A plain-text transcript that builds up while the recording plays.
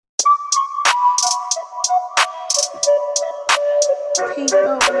Take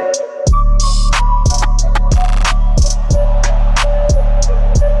over.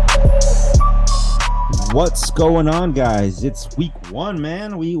 What's going on, guys? It's week one,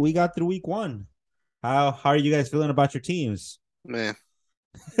 man. We got through week one. How are you guys feeling about your teams? Man,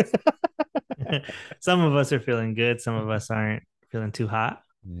 Some of us are feeling good. Some of us aren't feeling too hot.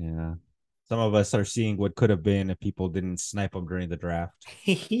 Yeah. Some of us are seeing what could have been if people didn't snipe them during the draft.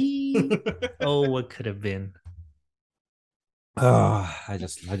 Oh, what could have been? Oh, I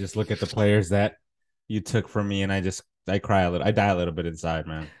just look at the players that you took from me and I cry a little. I die a little bit inside,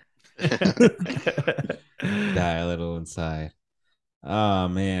 man. Die a little inside. Oh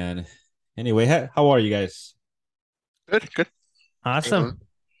man. Anyway, how are you guys? good. Awesome.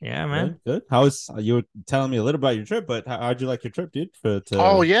 Yeah, man. Good. How was you were telling me a little about your trip, but how'd you like your trip, dude?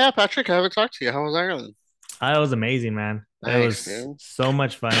 Oh yeah, Patrick, I haven't talked to you. How was Ireland? It was amazing, man. It Nice, was dude. so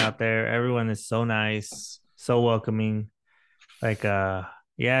much fun out there. Everyone is so nice, so welcoming. Like, yeah,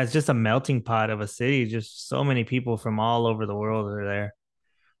 it's just a melting pot of a city. Just so many people from all over the world are there.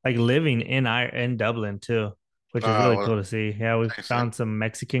 Like living in Dublin too, which is really Well, cool to see. Yeah, we nice, found some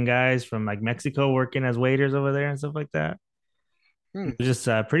Mexican guys from like Mexico working as waiters over there and stuff like that. Hmm. Just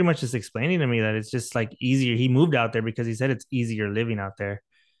pretty much just explaining to me that it's just like easier. He moved out there because he said it's easier living out there.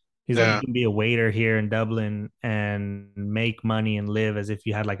 He's like, you Yeah. can be a waiter here in Dublin and make money and live as if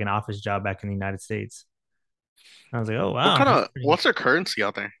you had like an office job back in the United States. I was like, oh wow, that's pretty. What's their currency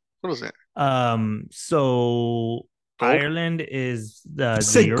out there? What is it? So Gold? Ireland is the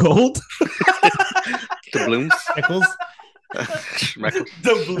say euro gold? The blooms? shekels. Schmeckles?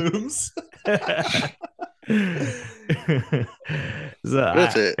 The blooms. So What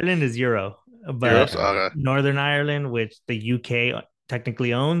is it? Ireland is euro, but Euros? Okay. Northern Ireland, which the UK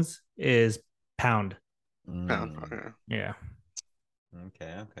technically owns, is pound. Pound. Mm, Okay. Yeah.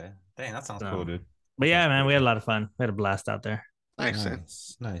 okay. Dang, that sounds So, cool, dude. but yeah, Sounds man, cool. we had a lot of fun. We had a blast out there. Nice. Eh?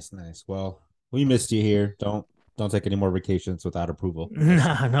 Nice. Well, we missed you here. Don't take any more vacations without approval.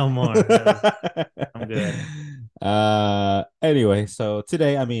 Nah, no more. I'm good. Anyway, so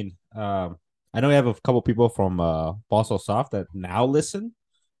today, I know we have a couple people from Boston Soft that now listen.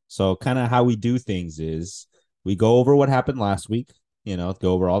 So kind of how we do things is we go over what happened last week, go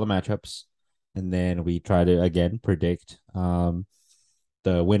over all the matchups, and then we try to again predict the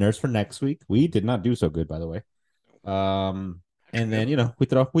winners for next week. We did not do so good, by the way. And then we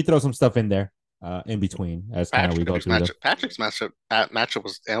throw some stuff in there in between as kind of we go through them. Patrick's matchup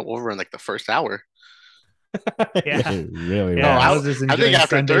was over in like the first hour. Yeah. Really. Yeah, I I was just I think enjoying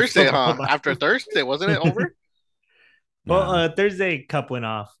after Sunday Thursday, football. After Thursday, wasn't it over? Well, Nah. Thursday cup went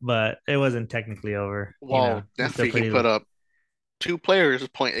off, but it wasn't technically over. Well, It's that still freaking pretty put up two players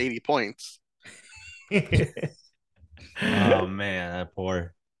 80 points. Oh man, that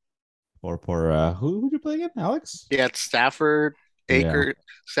poor. Who'd you play again? Alex? Yeah, it's Stafford, Yeah. Aker,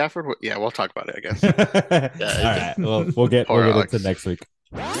 Stafford. Yeah, we'll talk about it, I guess. All right. Well, we'll get Poor into Alex. next week.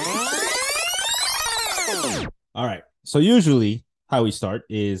 All right. So usually how we start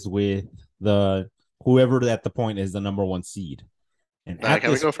is with the whoever at the point is the number one seed. And at Can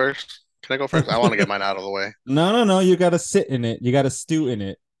we this go first? Can I go first? I want to get mine out of the way. No, you gotta sit in it. You gotta stew in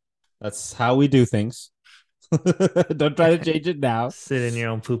it. That's how we do things. Don't try to change it now. Sit in your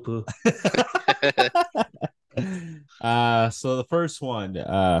own poo poo. So the first one,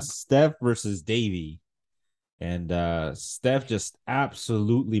 Steph versus Davey. And Steph just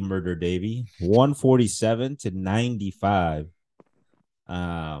absolutely murdered Davey. 147-95.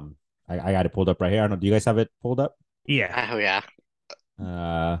 I got it pulled up right here. I don't know. Do you guys have it pulled up? Yeah. Oh yeah.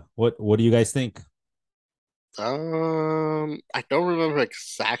 What do you guys think? I don't remember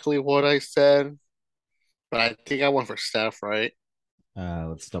exactly what I said, but I think I went for Steph, right?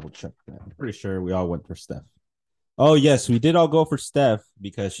 Let's double check that. I'm pretty sure we all went for Steph. Oh yes, we did all go for Steph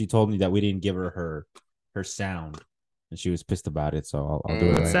because she told me that we didn't give her sound, and she was pissed about it. So I'll do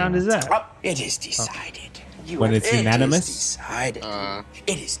it. What Right sound now. is that? It is decided. When it's unanimous? It is decided.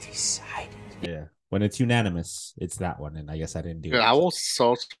 It is decided. Yeah, when it's unanimous, it's that one, and I guess I didn't do Dude, it. I was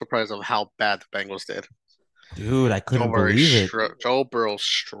so surprised of how bad the Bengals did. Dude, I couldn't believe it. Joe Burrow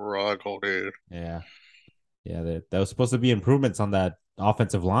struggled, dude. Yeah, that was supposed to be improvements on that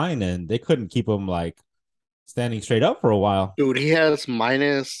offensive line, and they couldn't keep him like standing straight up for a while. Dude, he has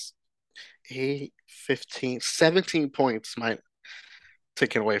minus 8, 15, 17 points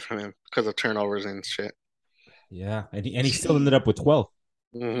taken away from him because of turnovers and shit. Yeah, and he still ended up with 12.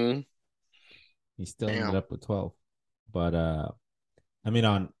 Mm-hmm. He still Damn. ended up with 12. But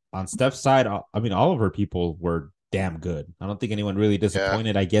on Steph's side, all of her people were damn good. I don't think anyone really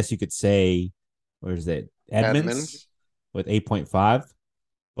disappointed. I guess you could say, where's it? Edmonds with 8.5.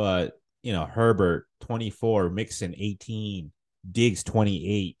 But Herbert 24, Mixon 18, Diggs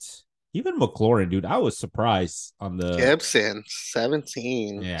 28. Even McLaurin, dude, I was surprised on the Gibson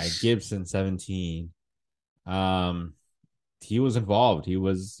 17. yeah Gibson 17. Um, he was involved. He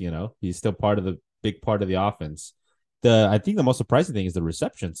was, he's still part of the big part of the offense. I think the most surprising thing is the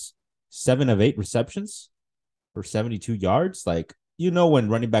receptions. 7 of 8 receptions for 72 yards. Like, when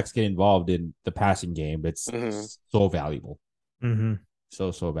running backs get involved in the passing game, it's so valuable. Mm-hmm.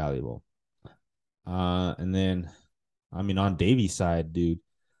 So valuable. And then, on Davy's side, dude,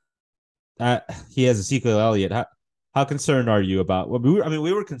 he has Ezekiel Elliott. How concerned are you about? Well,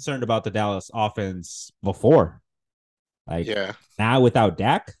 we were concerned about the Dallas offense before. Like, yeah, now without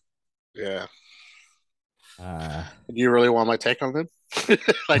Dak. yeah. Uh, Do you really want my take on them?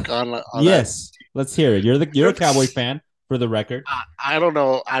 Like on yes, let's hear it. You're a Cowboy fan, for the record. I don't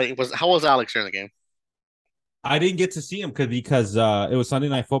know. How was Alex during the game? I didn't get to see him because it was Sunday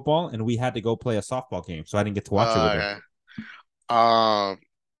Night Football and we had to go play a softball game, so I didn't get to watch it with him. Okay. Um,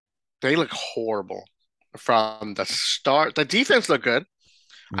 they look horrible from the start. The defense looked good.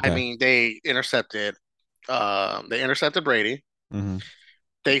 I Okay. mean, they intercepted Brady. Mm-hmm.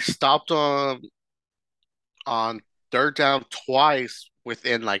 They stopped on third down twice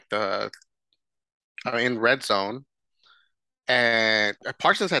within like in red zone, and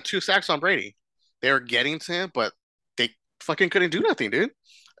Parsons had 2 sacks on Brady. They were getting to him, but they fucking couldn't do nothing, dude.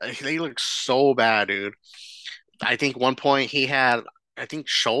 They look so bad, dude. I think one point he had, I think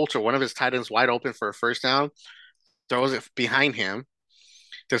Schultz or one of his tight ends wide open for a first down, throws it behind him.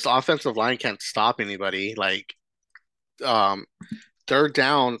 This offensive line can't stop anybody. Like, um, third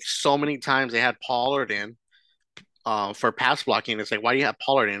down, so many times they had Pollard in for pass blocking. It's like, why do you have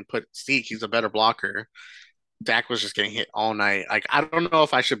Pollard in? Put Zeke, he's a better blocker. Dak was just getting hit all night. Like, I don't know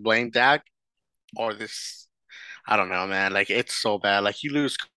if I should blame Dak or this. I don't know, man. Like, it's so bad. Like, you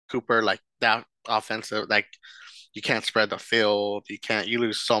lose Cooper, like that offensive, like you can't spread the field. You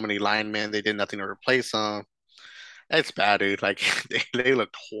lose so many linemen. They did nothing to replace them. It's bad, dude. Like they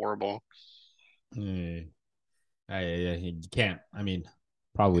looked horrible. Mm. You can't.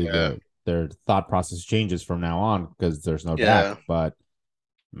 Probably Yeah. their thought process changes from now on because there's no Yeah. Dak. But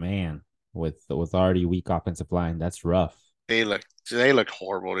man, with already weak offensive line, that's rough. They looked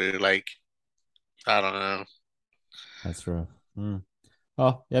horrible, dude. Like, I don't know. That's rough. Mm.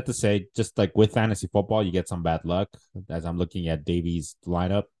 Well, you have to say, just like with fantasy football, you get some bad luck. As I'm looking at Davies'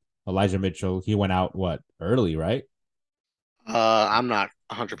 lineup, Elijah Mitchell, he went out early, right? I'm not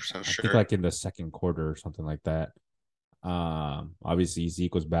 100% I think sure. like in the second quarter or something like that. Obviously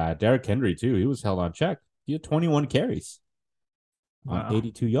Zeke was bad. Derrick Henry too. He was held on check. He had 21 carries on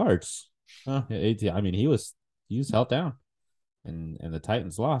 82 yards. He was held down, and the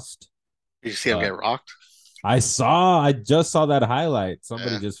Titans lost. Did you see him get rocked? I just saw that highlight.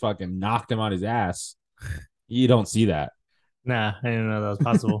 Somebody Yeah. just fucking knocked him on his ass. You don't see that. Nah, I didn't know that was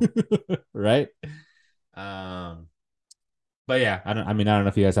possible. Right? But yeah, I don't know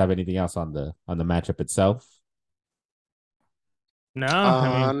if you guys have anything else on the matchup itself. No, I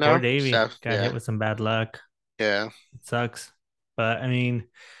mean, poor No. Davey got Yeah. hit with some bad luck. Yeah. It sucks. But I mean,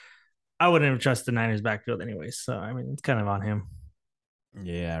 I wouldn't trust the Niners backfield anyways. So I mean, it's kind of on him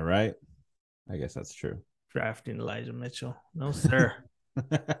Yeah, right. I guess that's true. drafting Elijah Mitchell. No, sir.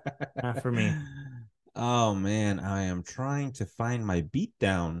 Not for me. Oh man, I am trying to find my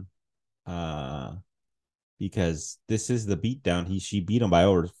beatdown. Because this is the beatdown. She beat him by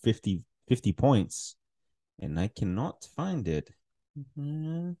over 50 points. And I cannot find it.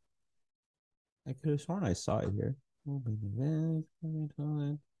 I could have sworn I saw it here.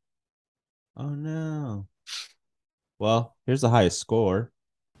 Oh no. Well, here's the highest score.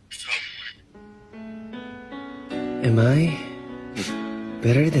 Am I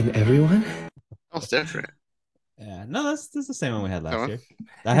better than everyone? That's different. Yeah, no, that's the same one we had last year.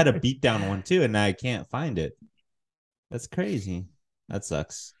 I had a beatdown one too, and I can't find it. That's crazy. That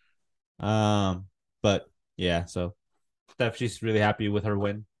sucks. But yeah, so Steph, she's really happy with her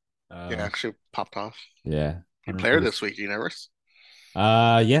win. Yeah, she popped off. Yeah. You player this week, you never?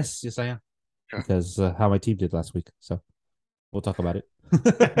 Yes, I am. Okay. Because how my team did last week. So we'll talk about it.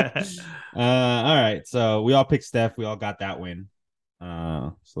 All right. So we all picked Steph. We all got that win.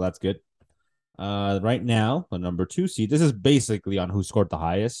 So that's good. Right now, the number 2 seed. This is basically on who scored the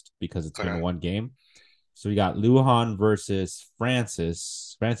highest because it's been one game. So we got Lujan versus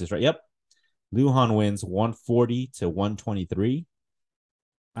Francis. Francis, right? Yep. Lujan wins 140 to 123.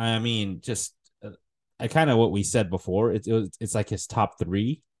 I mean, just I kind of what we said before. It's like his top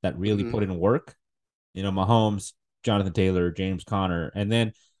 3 that really put in work. Mahomes, Jonathan Taylor, James Conner, and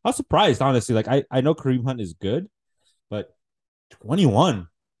then I was surprised, honestly. Like I know Kareem Hunt is good, but 21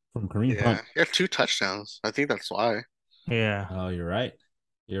 from Kareem Hunt. Yeah, he had 2 touchdowns. I think that's why. Yeah. Oh, you're right.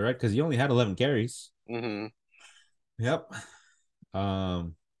 You're right because he only had 11 carries. Mm-hmm. Yep.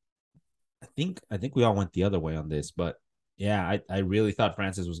 Um, I think we all went the other way on this, but yeah, I really thought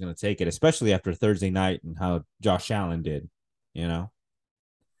Francis was going to take it, especially after Thursday night and how Josh Allen did. You know.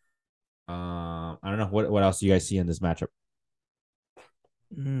 I don't know what else do you guys see in this matchup.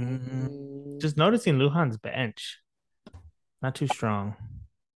 Just noticing Luhan's bench. Not too strong.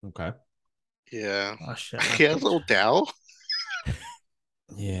 Okay. Yeah. Oh shit. He has Odell.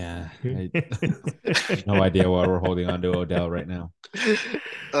 Yeah, I no idea why we're holding on to Odell right now.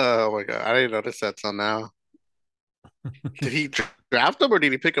 Oh my God. I didn't notice that till now. Did he draft him or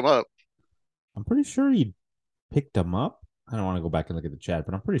did he pick him up? I'm pretty sure he picked him up. I don't want to go back and look at the chat,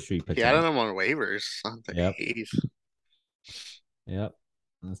 but I'm pretty sure he He picked him added up. him on waivers on the Yep. 8th. Yep.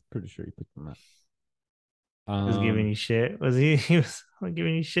 I'm pretty sure he picked him up. Was giving you shit. Was he? He was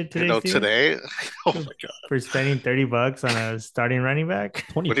giving you shit You today, know, Steven? today. Oh my God. For spending $30 on a starting running back.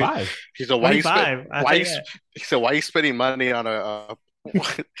 25. He said, "Why you spend? 25. Why you?" He said, "Why you spending money on a?"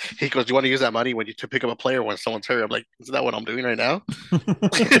 He goes, "You want to use that money when you to pick up a player when someone's hurt?" I'm like, "Isn't that what I'm doing right now?"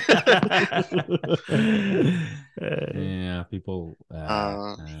 Yeah, people. Uh,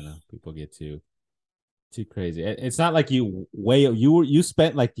 I don't know. People get too crazy. It's not like you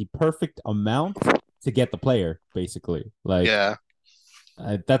spent like the perfect amount to get the player, basically. Like yeah,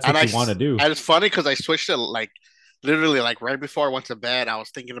 that's and what you want to do. and it's funny because I switched it like literally like right before I went to bed. I was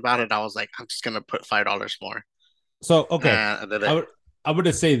thinking about it. I was like, I'm just gonna put $5 more. So okay, And then I would I would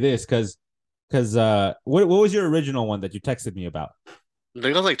just say this because what was your original one that you texted me about? I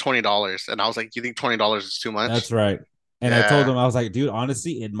think it was like $20, and I was like, "Do you think $20 is too much?" That's right. And I told Yeah, him I was like, dude,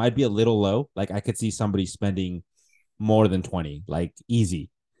 honestly, it might be a little low. Like I could see somebody spending more than 20, like easy.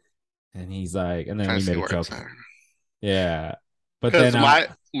 And he's like, and then trying we to see made a where joke. it's at. Yeah. But Because then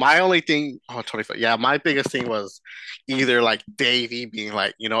my only thing, oh, 25. Yeah, my biggest thing was either like Davey being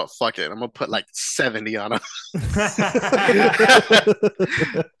like, you know what, fuck it, I'm gonna put like 70 on him.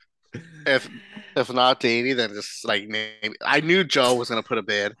 if if not Davey, then just like maybe I knew Joe was gonna put a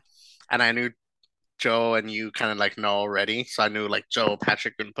bid, and I knew Joe and you kind of like know already, so I knew like Joe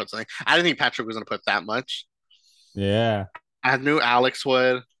Patrick gonna put something. I didn't think Patrick was gonna put that much. yeah. I knew Alex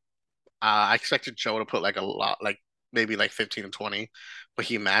would. I expected Joe to put like a lot, like maybe like 15 and 20, but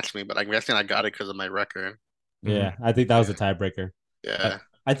he matched me. But I'm guessing I got it because of my record. Yeah. I think that was a tiebreaker. But Yeah,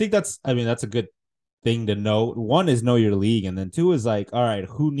 I think that's a good thing to know. One is know your league, and then two is like, all right,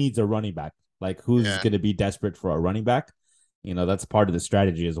 who needs a running back? Like who's yeah. gonna be desperate for a running back? That's part of the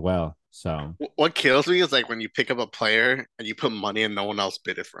strategy as well. So What kills me is like when you pick up a player and you put money and no one else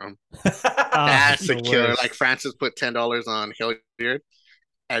bid it for him. It's That's a the killer. worst. Like Francis put $10 on Hilliard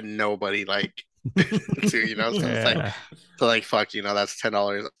and nobody like so it's like Yeah. fuck, that's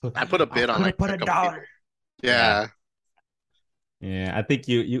 $10. I put a I bid on could have like put a a couple people. dollar. Yeah. Yeah. Yeah, I think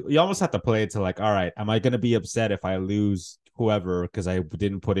you almost have to play it to like, all right, am I gonna be upset if I lose whoever because I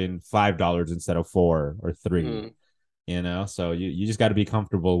didn't put in $5 instead of 4 or 3? Mm. So you just got to be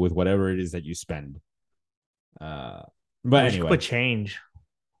comfortable with whatever it is that you spend. Uh, I but wish you could put anyway, change.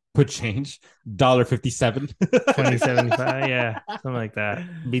 put change $1.57. 2075. Yeah. Something like that.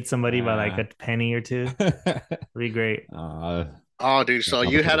 Beat somebody by like a penny or two. It'd be great. Oh, dude. So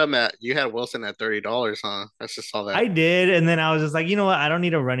complicated. you had Wilson at $30, huh? I just saw that. I did, and then I was just like, you know what? I don't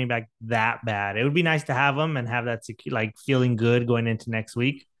need a running back that bad. It would be nice to have him and have that like feeling good going into next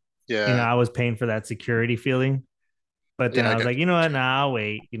week. Yeah. I was paying for that security feeling, but then Yeah, I I was got like, you know what? Nah, I'll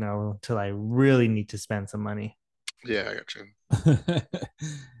wait. Till I really need to spend some money. you. Yeah, I got you.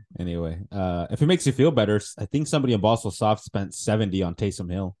 Anyway, if it makes you feel better, I think somebody in Boston Soft spent 70 on Taysom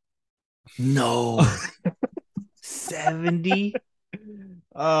Hill. No, 70.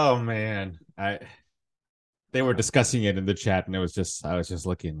 Oh man, they were discussing it in the chat, and I was just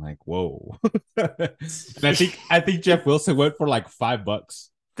looking like, whoa. And I think Jeff Wilson went for like $5.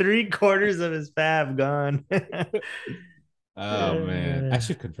 3/4 of his FAAB gone. Oh man, I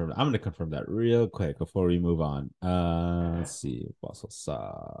should confirm. I'm gonna confirm that real quick before we move on. Let's see. Boston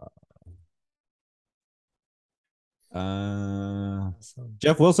Soft.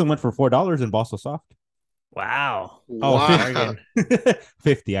 Jeff Wilson went for $4 in Boston Soft. Wow. Oh, Wow.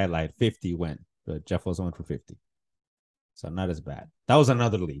 50. I lied. 50 went, but Jeff Wilson went for 50. So not as bad. That was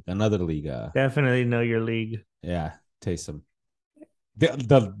another league. Definitely know your league. Yeah, Taysom.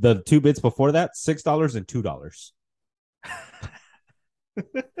 The two bids before that, $6 and $2.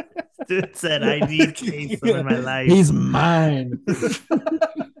 Dude said I need Taysom in my life. He's mine.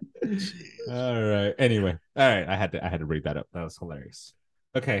 All right. Anyway, all right. I had to bring that up. That was hilarious.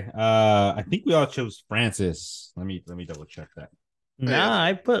 Okay. I think we all chose Francis. Let me double check that. Nah,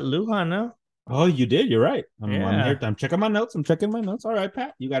 I put Lujan. No, Oh, you did. You're right. I'm here. Yeah. I'm checking my notes. I'm checking my notes. All right,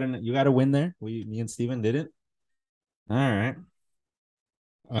 Pat. You got a win there. Me and Steven didn't. All right.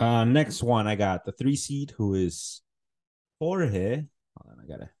 Next one I got the 3 seed who is Jorge. Hold on,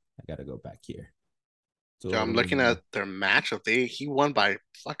 I gotta go back here. Yo, I'm looking So at their matchup. He won by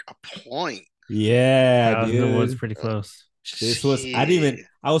like a point. yeah, That was dude. pretty close. This was I didn't even Shit.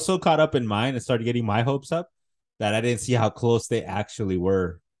 I was so caught up in mine and started getting my hopes up that I didn't see how close they actually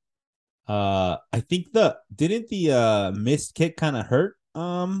were. I think the didn't the missed kick kind of hurt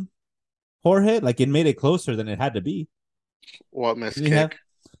Jorge? Like it made it closer than it had to be. What missed Did he have kick?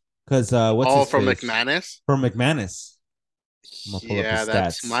 because what's Oh, his from face? McManus. From McManus. I'm gonna pull up his Yeah,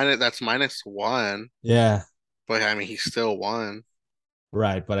 stats. that's -1. Yeah, But I mean, he still won.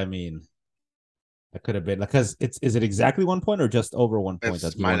 right. But I mean, that could have been because it's is it exactly 1 point or just over 1 point that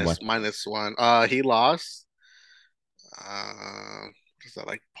It's he won by -1. He lost. Is that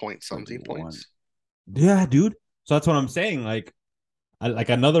like point something 31? points? Yeah, dude. So that's what I'm saying. Like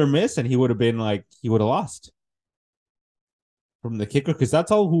another miss, and he would have been like he would have lost from the kicker because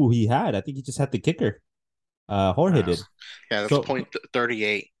that's all who he had. I think he just had the kicker. Jorge Wow. did. Yeah, that's So point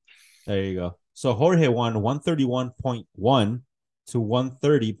 38. there you go. So Jorge won 131.1 to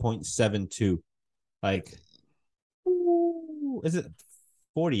 130.72. Like, is it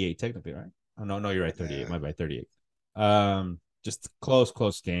 48 technically, right? Oh no, you're right. 38. Yeah. My bad, 38. Just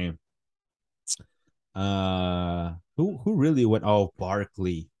close game. Who really went? Oh,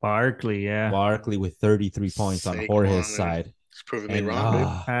 Barkley, yeah. Barkley with 33 points on Jorge's Saquon side, is proving me and wrong, dude.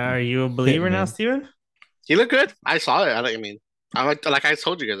 Are you a believer now, Pittman. Steven? He looked good. I saw it. I mean, like I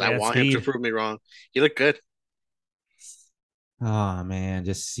told you guys, I Yeah, want him to speed. prove me wrong. He looked good. Oh man,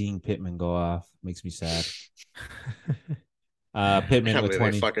 just seeing Pittman go off makes me sad. I Pittman can't with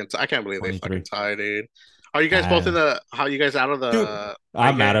believe they fucking. I can't believe they 23. fucking tied, dude. Are you guys both in Uh, the? How you guys out of dude, the? Are you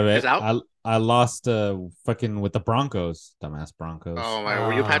I'm out of guys it. out? I lost fucking with the Broncos, dumbass Broncos. Oh my!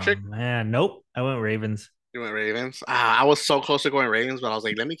 Were you Oh Patrick? man, nope. I went Ravens. You went Ravens. I was so close to going Ravens, but I was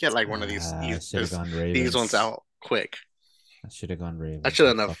like, let me get like one of I should have gone these ones Ravens. out quick. I should have gone I Ravens. I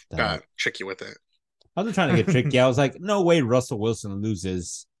shouldn't have fucked up. got tricky with it. I was trying to get tricky. I was like, no way Russell Wilson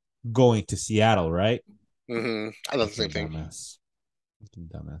loses going to Seattle, right? I thought the same Fucking thing. dumbass. Fucking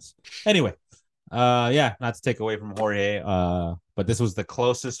dumbass. Anyway, yeah, not to take away from Jorge, but this was the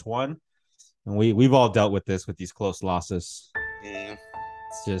closest one. And we've all dealt with this with these close losses. Yeah.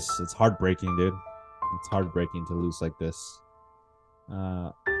 It's heartbreaking, dude. It's heartbreaking to lose like this.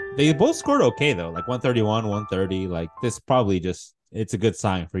 They both scored okay though, like 131, 130. Like this probably just it's a good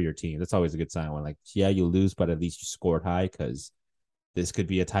sign for your team. That's always a good sign when like yeah you lose, but at least you scored high because this could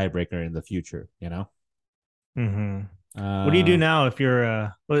be a tiebreaker in the future. You know. Mm-hmm. What do you do now if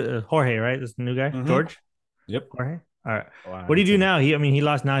you're Jorge, right? This is the new guy, George. Yep. Jorge. All right. Oh, What do you do now? He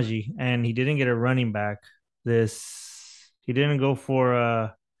lost Najee and he didn't get a running back. He didn't go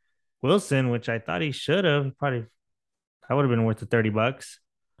for Wilson, which I thought he should have. Probably that would have been worth the $30.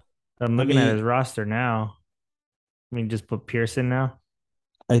 I'm looking at his roster now. I mean, just put Pearson now.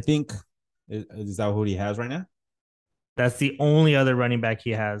 I think is that what he has right now? That's the only other running back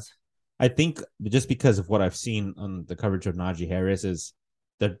he has. I think just because of what I've seen on the coverage of Najee Harris is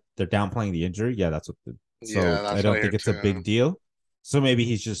they're downplaying the injury. Yeah, that's what. So I don't think it's a big deal. So maybe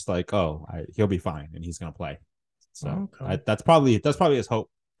he's just like, oh, he'll be fine and he's gonna play. So Okay. that's probably his hope,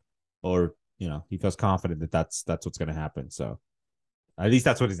 or he feels confident that that's what's gonna happen. So at least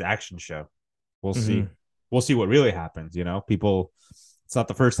that's what his actions show. We'll see. We'll see what really happens. People. It's not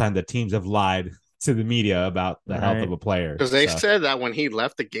the first time that teams have lied to the media about the health of a player. Because they said that when he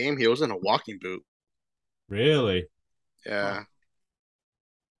left the game, he was in a walking boot. Really? Yeah.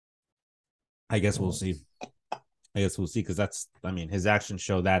 I guess we'll see. Because his actions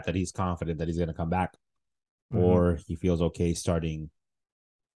show that he's confident that he's going to come back, or he feels okay starting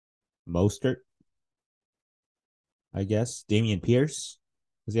Mostert. I guess Damian Pierce.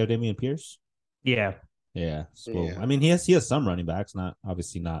 Does he have Damian Pierce? Yeah. Yeah. So, yeah. I mean, he has some running backs. Not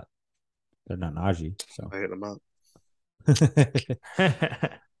obviously not. They're not Najee. So I hit him up.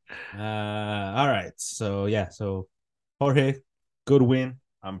 All right. So yeah. So Jorge, good win.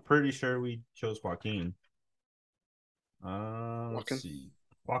 I'm pretty sure we chose Joaquin. Let's see.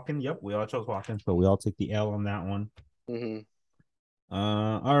 Joaquin. Yep, we all chose Joaquin, so we all take the L on that one.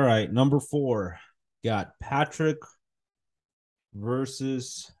 All right. Number 4, got Patrick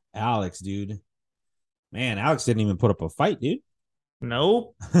versus Alex, dude. Man, Alex didn't even put up a fight, dude.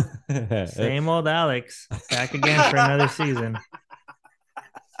 Nope. Same old Alex. Back again for another season.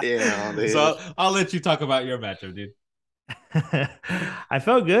 Yeah, dude. So I'll let you talk about your matchup, dude. I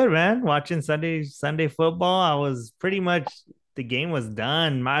felt good, man. Watching Sunday football, I was pretty much the game was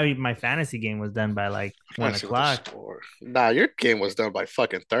done. My fantasy game was done by like Trying 1 to see what the o'clock. score. Nah, your game was done by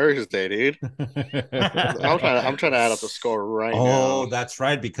fucking Thursday, dude. I'm trying to add up the score right now. Oh, that's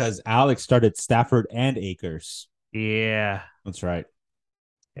right, because Alex started Stafford and Akers. Yeah. That's right.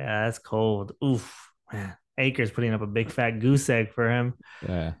 Yeah, that's cold. Oof, man. Akers putting up a big fat goose egg for him.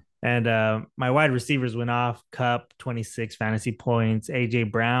 Yeah. And my wide receivers went off. Cup 26 fantasy points.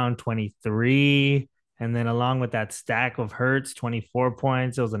 AJ Brown 23, and then along with that stack of Hurts 24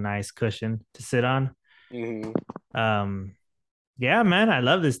 points. It was a nice cushion to sit on. Mhm. Yeah, man, I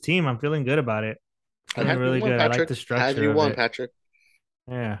love this team. I'm feeling good about it. I Feeling had you really one, good. I like Patrick. the I had structure you of one, it. Patrick.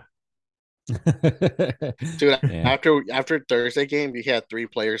 Yeah. Dude, Yeah. after Thursday game, he had 3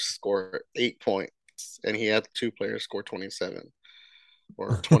 players score 8 points, and he had 2 players score 27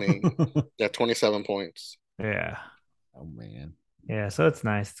 or 20. Yeah, 27 points. Yeah. Oh man. Yeah. So it's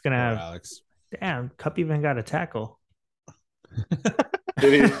nice. It's gonna Poor have Alex. damn Cup even got a tackle.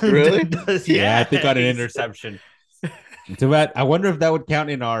 Did he really? Yeah, I think on an he's- interception. Too bad. I wonder if that would count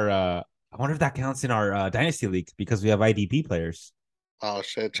in our I wonder if that counts in our Dynasty League because we have IDP players. Oh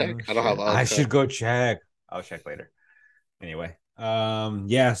shit, check. Oh, I don't have shit. I all should go check. I'll check later. Anyway.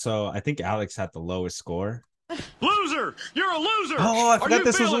 Yeah, so I think Alex had the lowest score. Loser! You're a loser! Oh, I Are forgot you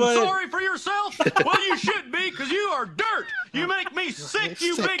this was feeling what- sorry for yourself? Well, you should be, because you are dirt! You make me sick,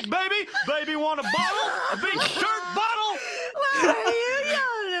 you big baby! Baby want a bottle? A big dirt bottle?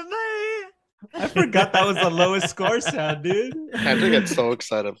 I forgot that was the lowest score sound, dude. Patrick gets so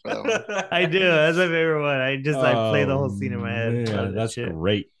excited for that one. I do. That's my favorite one. I just like play the whole scene in my head. Yeah, Love that that's shit.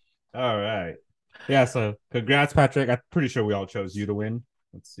 great. All right. Yeah, so congrats, Patrick. I'm pretty sure we all chose you to win.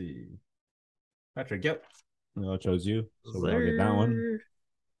 Let's see. Patrick, yep. We all chose you. So we all get that one.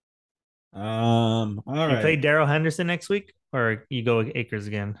 All You right. play Daryl Henderson next week, or you go with Akers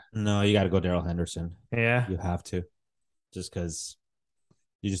again? No, you got to go Daryl Henderson. Yeah. You have to. Just because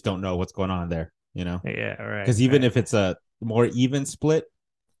you just don't know what's going on there, you know? Yeah, right. Because even if it's a more even split,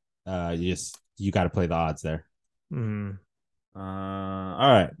 you got to play the odds there. Mm. All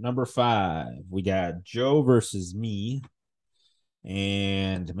right, number 5. We got Joe versus me.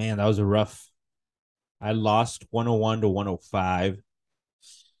 And man, that was a rough. I lost 101 to 105.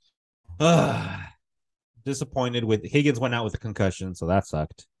 Disappointed with Higgins went out with a concussion, so that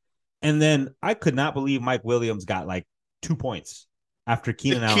sucked. And then I could not believe Mike Williams got like 2 points after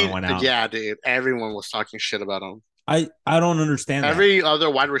Keenan Allen went out. Yeah, dude. Everyone was talking shit about him. I don't understand Every other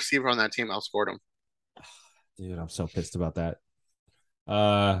wide receiver on that team outscored him. Dude, I'm so pissed about that.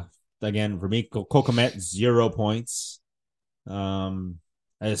 Again, for me, Cole Kmet, 0 points.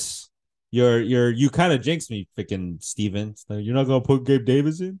 As you kind of jinxed me, freaking Steven. So you're not gonna put Gabe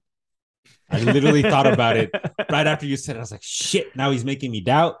Davis in? I literally thought about it right after you said it. I was like, shit, now he's making me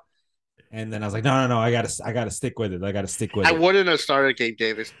doubt. And then I was like, no, I gotta stick with it. I gotta stick with it. I wouldn't have started Gabe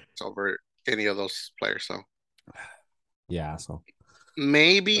Davis over any of those players, so Yeah, so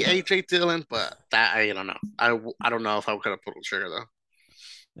maybe AJ Dillon, but that I don't know. I don't know if I could have pulled the trigger though.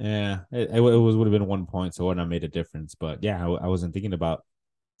 yeah, it would have been 1 point, so it wouldn't have made a difference. But yeah, I wasn't thinking about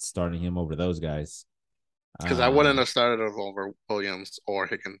starting him over those guys. Because I wouldn't have started him over Williams or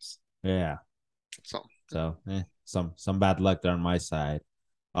Higgins. Yeah. So Some bad luck there on my side.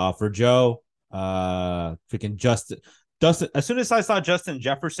 For Joe, freaking Justin. As soon as I saw Justin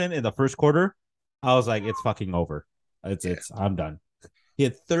Jefferson in the first quarter, I was like, it's fucking over. I'm done. He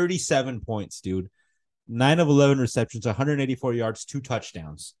had 37 points, dude. 9 of 11 receptions, 184 yards, 2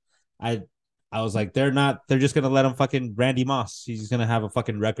 touchdowns. I was like, they're just gonna let him fucking Randy Moss. He's gonna have a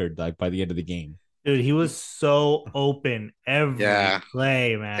fucking record like by the end of the game. Dude, he was so open every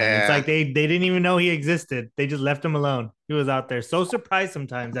play, man. Yeah. It's like they didn't even know he existed. They just left him alone. He was out there. So surprised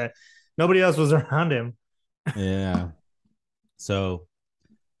sometimes that nobody else was around him. Yeah. So,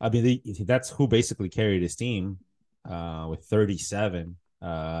 I mean, that's who basically carried his team with 37.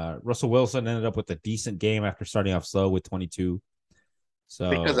 Russell Wilson ended up with a decent game after starting off slow with 22. So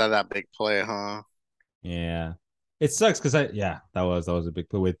because of that big play, huh? Yeah, it sucks because that was a big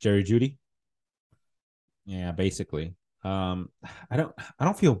play with Jerry Jeudy. Yeah, basically. I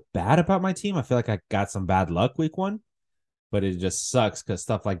don't feel bad about my team. I feel like I got some bad luck week 1, but it just sucks because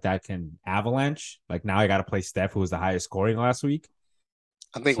stuff like that can avalanche. Like now I got to play Steph, who was the highest scoring last week.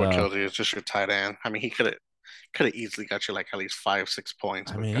 I think what killed you is just your tight end. I mean, he could have easily got you like at least 5-6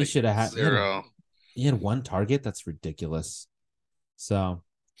 points. I mean, he should have had 0. He had 1 target. That's ridiculous. So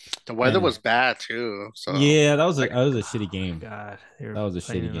the weather was bad too. So yeah, that was a shitty game. God, that was a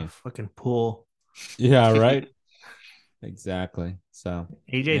shitty game. Fucking pool. Yeah, right. Exactly. So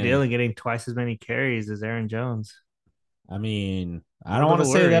AJ Dillon getting twice as many carries as Aaron Jones. I mean, I don't want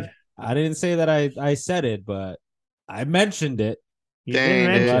to say that. I didn't say that I said it, but I mentioned it You did Dang,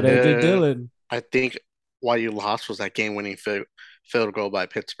 mention about it. AJ Dillon. I think why you lost was that game-winning field goal by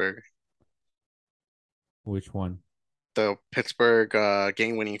Pittsburgh. Which one? The Pittsburgh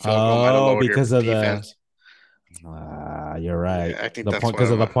game-winning field goal might have Oh, lowered your because of the. defense. You're right. Yeah, I think The that's point what.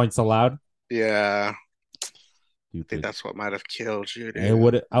 because of the points allowed. Yeah, I think Stupid. that's what might have killed you, It dude.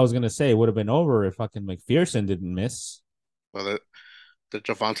 would. I was gonna say it would have been over if fucking McPherson didn't miss. Well, the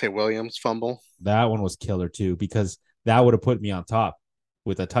Javonte Williams fumble. That one was killer too because that would have put me on top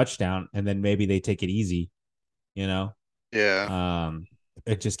with a touchdown, and then maybe they take it easy. You know, Yeah,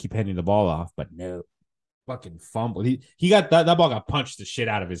 it just keep handing the ball off, but no, fucking fumble. He got that ball got punched the shit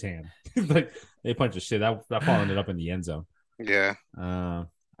out of his hand. Like they punched the shit that ball ended up in the end zone. yeah.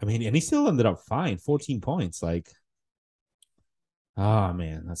 I mean, and he still ended up fine, 14 points. Like, oh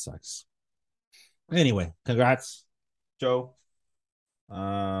man, that sucks. Anyway, congrats, Joe.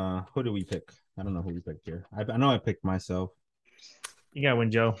 Who do we pick? I don't know who we picked here. I know I picked myself. You got to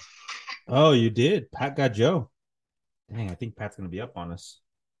win, Joe. Oh, you did. Pat got Joe. Dang, I think Pat's gonna be up on us.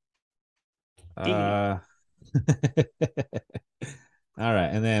 All right,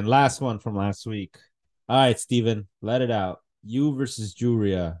 and then last one from last week. All right, Steven, let it out. You versus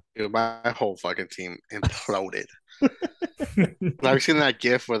Juria. Dude, my whole fucking team imploded. Have you seen that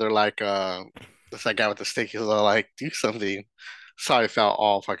GIF where they're like, it's that guy with the stick. He's like, do something. Sorry, felt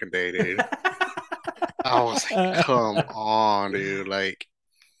all fucking day, dude. I was like, come on, dude. Like,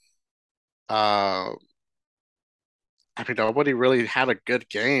 uh, I mean, nobody really had a good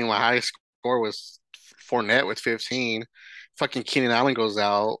game. My highest score was Fournette with 15. Fucking Keenan Allen goes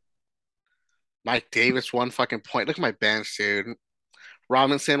out. Mike Davis, 1 fucking point. Look at my bench, dude.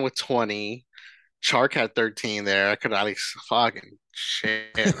 Robinson with 20. Chark had 13 there. I could at least fucking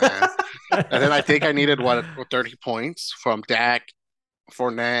shit, man. And then I think I needed 30 points from Dak,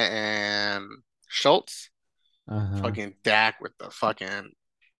 Fournette, and Schultz. Fucking Dak with the fucking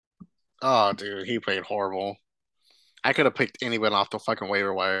dude, he played horrible. I could have picked anyone off the fucking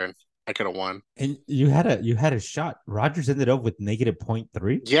waiver wire and I could have won. And you had a shot. Rogers ended up with negative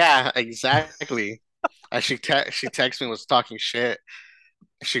 0.3. Yeah, exactly. And she texted me, was talking shit.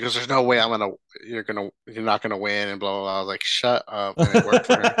 She goes, "There's no way you're not gonna win," and blah blah blah. I was like, "Shut up!" And it worked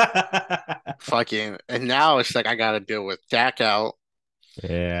for her. Fucking, and now it's like I got to deal with Dak out,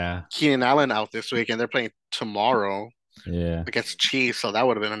 Yeah. Keenan Allen out this week, and they're playing tomorrow Yeah. against Chiefs, so that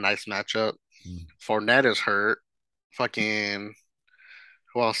would have been a nice matchup. Fournette is hurt. Fucking,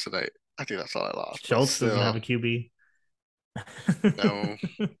 who else did I? I think that's all I lost. Schultz doesn't have a QB. No,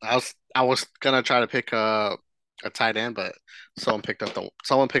 I was gonna try to pick a tight end, but someone picked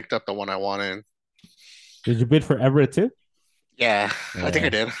up the one I wanted. Did you bid for Everett too? Yeah, I think I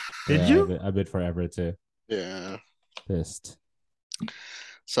did. Did Yeah, you? I bid for Everett too. Yeah. Pissed.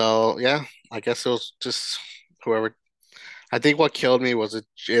 So yeah, I guess it was just whoever. I think what killed me was a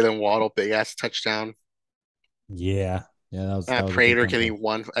Jalen Waddle big ass touchdown. Yeah. Yeah, that was a big Prater one, getting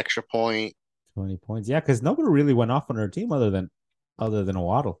 1 extra point. 20 points. Yeah, because nobody really went off on her team other than a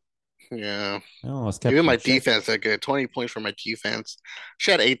Waddle. Yeah. They almost kept Even my in check. defense that good. 20 points from my defense.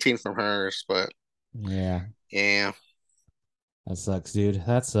 She had 18 from hers, but Yeah, yeah. that sucks, dude.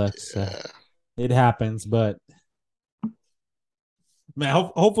 That sucks. Yeah. It happens, but man,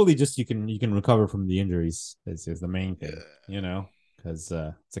 hopefully, just you can recover from the injuries. Is the main thing, because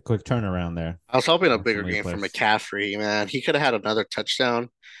it's a quick turnaround there. I was hoping a For bigger many game for players. McCaffrey, man. He could have had another touchdown,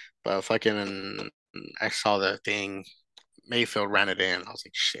 but fucking I saw the thing. Mayfield ran it in. I was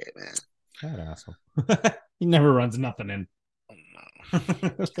like, shit, man. That asshole. He never runs nothing in.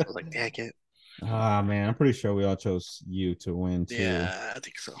 I was like, dang it. Ah, man, I'm pretty sure we all chose you to win too. Yeah, I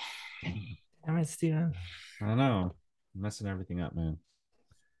think so. Damn it, Steven. I don't know. I'm messing everything up, man.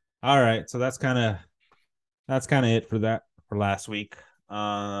 All right, so that's kind of it for last week.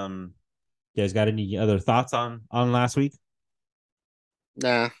 You guys got any other thoughts on last week?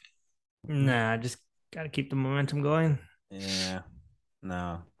 Nah. Nah, just gotta keep the momentum going. Yeah.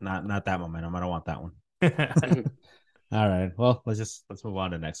 No, not that momentum. I don't want that one. All right. Well, let's move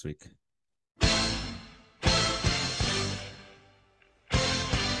on to next week.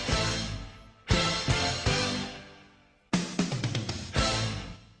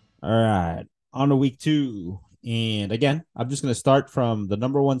 All right. On to week 2. And again, I'm just going to start from the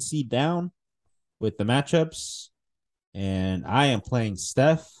number 1 seed down with the matchups. And I am playing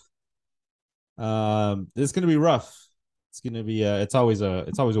Steph. This is going to be rough. It's going to be it's always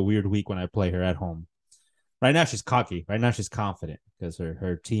a weird week when I play her at home. Right now she's cocky. Right now she's confident because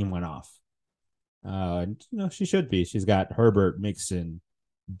her team went off. She should be. She's got Herbert, Mixon,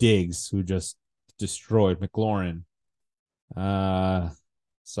 Diggs, who just destroyed McLaurin.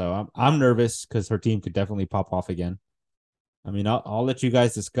 So I'm nervous because her team could definitely pop off again. I mean, I'll let you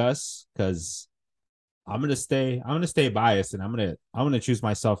guys discuss because I'm gonna stay biased and I'm gonna choose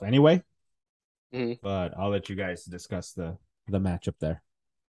myself anyway. Mhm. But I'll let you guys discuss the matchup there.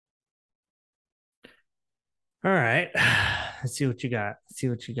 All right. Let's see what you got. See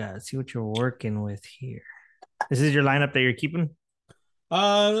what you got. See what you're working with here. This is your lineup that you're keeping?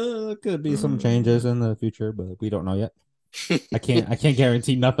 Could be some changes in the future, but we don't know yet. I can't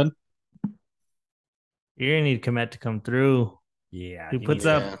guarantee nothing. You're gonna need Komet to come through. Yeah, Who he puts needs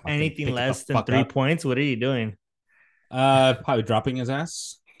to up Yeah. fucking anything pick it the less than fuck 3 up. points? What are you doing? Probably dropping his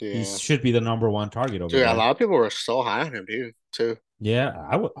ass. He Yeah. should be the number one target over Dude, a there. lot of people were so high on him, dude, too. Yeah,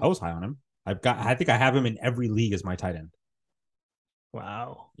 I was high on him. I think I have him in every league as my tight end.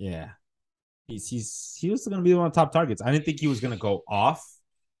 Wow. Yeah. He was gonna be one of the top targets. I didn't think he was gonna go off,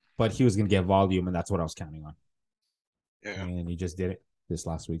 but he was gonna get volume, and that's what I was counting on. Yeah. And he just did it this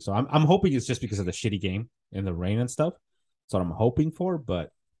last week. So I'm hoping it's just because of the shitty game and the rain and stuff. That's what I'm hoping for,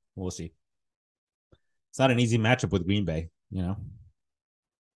 but we'll see. It's not an easy matchup with Green Bay, you know.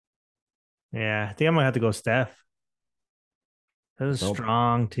 Yeah, I think I'm gonna have to go Steph. That's a Don't-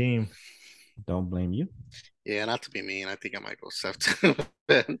 strong team. Don't blame you. Yeah, not to be mean. I think I might go Seth too.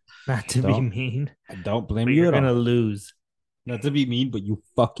 Ben. Not to be Don't- mean, I don't blame but you you're at gonna all. lose. Not to be mean, but you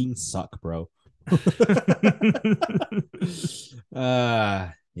fucking suck, bro.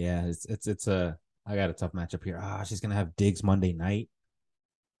 Yeah, it's a I got a tough matchup here. She's gonna have Diggs Monday night.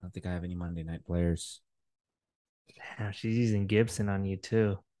 I don't think I have any Monday night players. Damn, she's using Gibson on you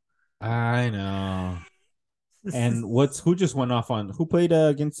too. I know. And who just went off on who played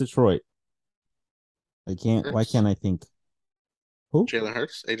against Detroit? Why can't I think? Who? Jalen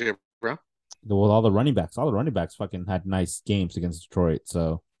Hurts, AJ Brown. Well, all the running backs fucking had nice games against Detroit,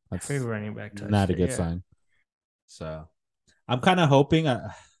 so that's Every running back touched not a it, good yeah. sign. So I'm kind of hoping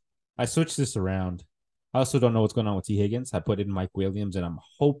I switched this around. I also don't know what's going on with T. Higgins. I put in Mike Williams, and I'm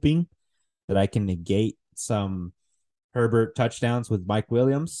hoping that I can negate some Herbert touchdowns with Mike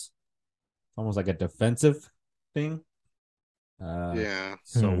Williams. Almost like a defensive thing. Yeah.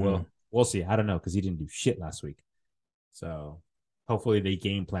 So Mhm. we'll see. I don't know because he didn't do shit last week. So hopefully they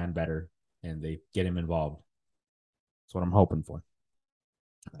game plan better and they get him involved. That's what I'm hoping for.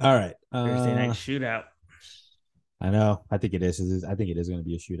 All right. Thursday night shootout. I know. I think it is. I think it is going to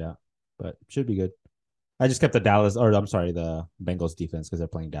be a shootout, but should be good. I just kept the the Bengals defense because they're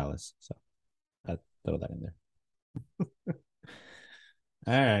playing Dallas. So I throw that in there.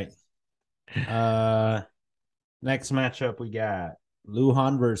 All right. Next matchup we got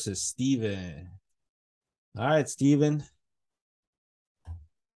Luhan versus Steven. All right, Steven.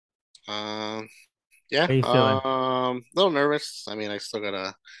 Yeah. How you feeling? A little nervous. I mean, I still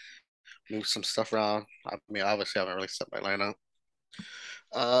gotta move some stuff around. I mean, obviously, I haven't really set my lineup.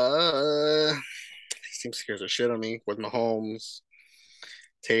 This team scares the shit on me with Mahomes,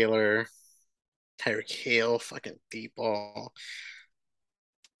 Taylor, Tyreek Hill, fucking deep ball.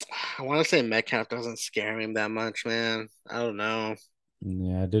 I want to say Metcalf doesn't scare him that much, man. I don't know.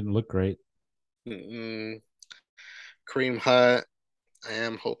 Yeah, it didn't look great. Mm-mm. Kareem Hunt. I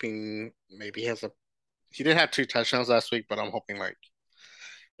am hoping maybe he has a. He did have 2 touchdowns last week, but I'm hoping like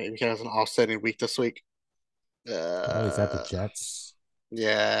maybe he has an offsetting week this week. Oh, he's at the Uh, Jets.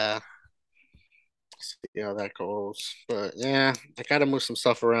 yeah. See how that goes. But yeah, I gotta move some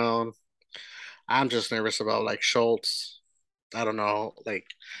stuff around. I'm just nervous about like Schultz. I don't know, like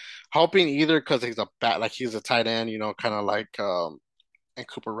hoping either because he's a bat, like he's a tight end, kind of like and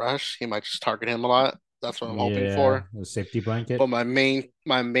Cooper Rush. He might just target him a lot. That's what I'm hoping Yeah, for. the safety blanket. But my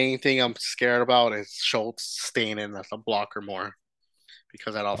main thing I'm scared about is Schultz staying in as a blocker more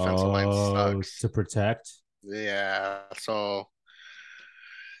because that offensive line Oh, sucks. to protect. Yeah, so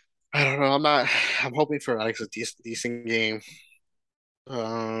I don't know. I'm hoping for like a decent game.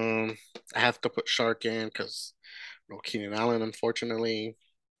 Um, I have to put Shark in because no Keenan Allen, unfortunately.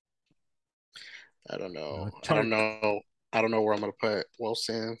 I don't know. I don't Chark. know. I don't know where I'm gonna put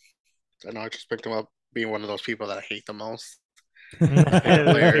Wilson. I know I just picked him up, being one of those people that I hate the most. Pick a Pick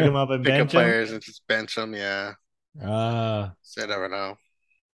player, him up and pick up bench him. players and just bench them. Yeah, uh, so I never know.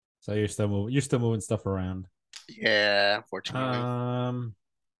 so you're still moving stuff around. Yeah, unfortunately,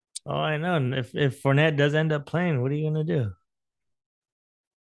 Oh, I know. And if Fournette does end up playing, what are you gonna do?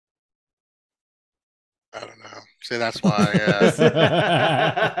 I don't know. See, that's why.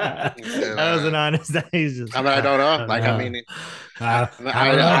 That Yeah, was an honest. He's just. I mean, I don't know. Like, I Uh, mean, I don't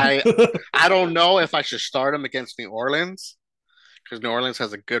I know. don't know if I should start him against New Orleans because New Orleans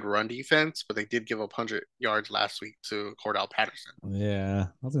has a good run defense, but they did give up 100 yards last week to Cordell Patterson. Yeah,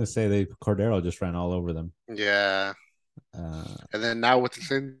 I was gonna say Cordero just ran all over them. Yeah, And then now with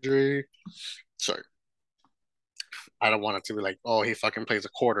this injury, sorry, I don't want it to be like, oh, he fucking plays a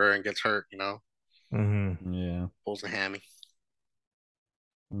quarter and gets hurt, Mm-hmm. Yeah. pulls a hammy.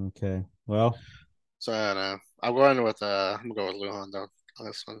 Okay. Well, So I don't know. I'm going with I'm gonna go with Luhan though on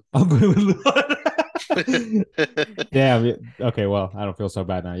this one. I'm going with Luhan. Damn. Okay. Well, I don't feel so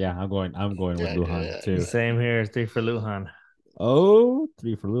bad now. Yeah, I'm going. I'm going with Yeah, Luhan yeah, too. Same here. 3 for Luhan. Oh,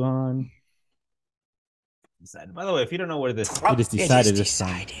 3 for Luhan. Decided. By the way, if you don't know where this, it is decided this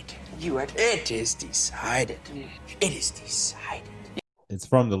time. It is decided. It is decided. It's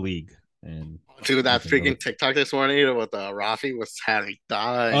from the league, and Dude, that you can freaking vote. TikTok this morning with Rafi was having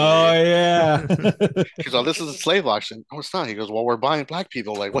dying. Oh yeah. He's like, this is a slave auction. Oh, it's not. He goes, well, we're buying black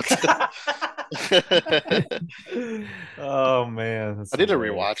people. Like, what's Oh man, that's I need to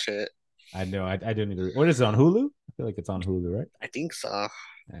hilarious. rewatch it. I know. I do need to. What is it on Hulu? I feel like it's on Hulu, right? I think so.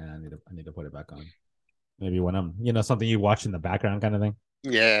 Yeah, I need to put it back on. Maybe when I'm, something you watch in the background kind of thing.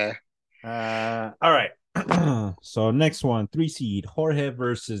 Yeah. All right. So next one, 3 seed Jorge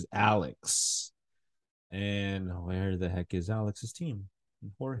versus Alex. And where the heck is Alex's team?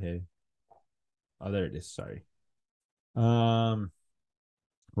 Jorge. Oh, there it is. Sorry.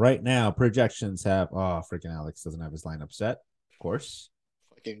 Right now projections have freaking Alex doesn't have his lineup set, of course.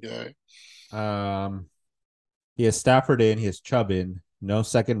 Fucking guy. He has Stafford in, he has Chubb in, no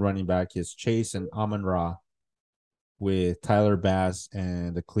second running back. He has Chase and Amon Ra with Tyler Bass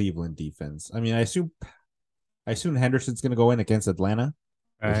and the Cleveland defense. I mean, I assume Henderson's gonna go in against Atlanta,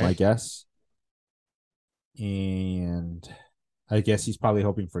 is my guess. And I guess he's probably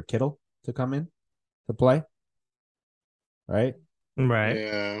hoping for Kittle to come in to play. Right? Right.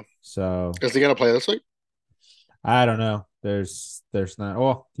 Yeah. So is he gonna play this week? I don't know. There's not.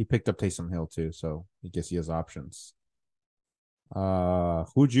 Oh, he picked up Taysom Hill too, so I guess he has options.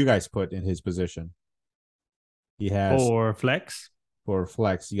 Who'd you guys put in his position? He has For flex. For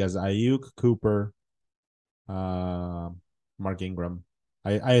flex. He has Ayuk, Cooper, Mark Ingram.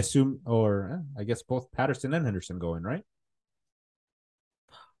 I assume, or I guess both Patterson and Henderson go in, right?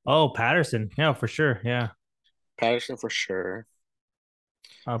 Oh, Patterson. Yeah, for sure. Yeah. Patterson for sure.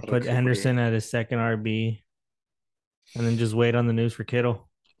 I'll put Henderson at his second RB and then just wait on the news for Kittle.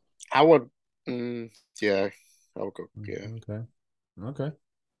 I would, yeah, I would go, yeah. Okay.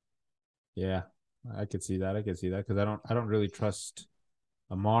 Yeah, I could see that. Because I don't really trust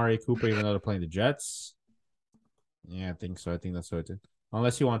Amari Cooper, even though they're playing the Jets. Yeah, I think so. I think that's what it did.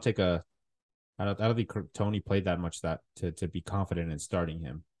 Unless you want to take I don't think Tony played that much to be confident in starting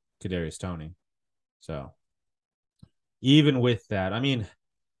him, Kadarius Toney. So even with that, I mean,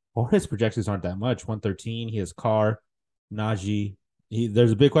 all his projections aren't that much. 113. He has Carr, Najee.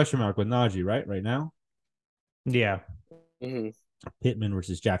 There's a big question mark with Najee, right now. Yeah. Mm-hmm. Pittman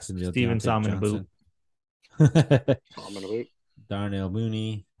versus Jacksonville. Steven Johnson. Darnell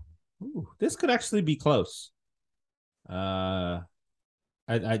Mooney. Ooh, this could actually be close. I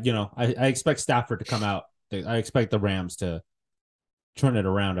expect Stafford to come out. I expect the Rams to turn it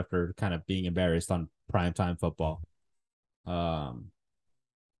around after kind of being embarrassed on primetime football.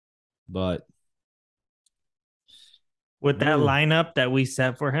 But with that lineup that we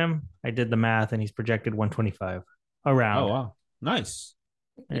set for him, I did the math and he's projected 125 around. Oh wow, nice.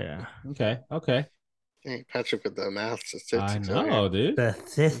 Yeah. Okay. Hey, Patrick with the math statistics. I know, dude.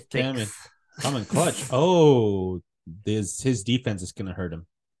 Statistics. Coming clutch. Oh, his defense is gonna hurt him.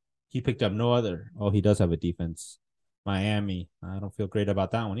 He picked up no other. Oh, he does have a defense. Miami. I don't feel great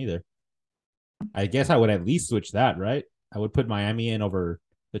about that one either. I guess I would at least switch that, right? I would put Miami in over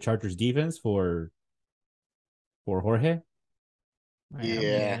the Chargers defense for Jorge.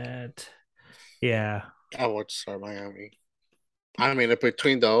 Yeah. I would start Miami. I mean,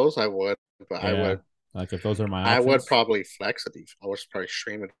 between those, I would, but I would. Like if those are my options, I would probably flex a defense. I would probably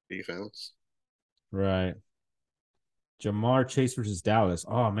stream a defense. Right. Jamar Chase versus Dallas.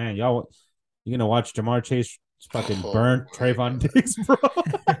 Oh man, you gonna watch Jamar Chase fucking burn Trayvon Diggs, bro?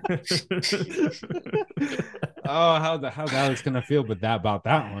 How's Alex gonna feel about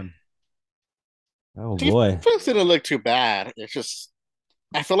that one? Oh boy, defense didn't look too bad. It's just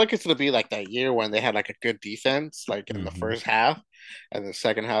I feel like it's gonna be like that year when they had like a good defense, like in the first half, and the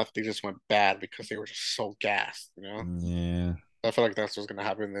second half they just went bad because they were just so gassed. Yeah. I feel like that's what's gonna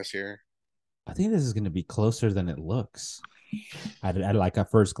happen this year. I think this is gonna be closer than it looks. At like a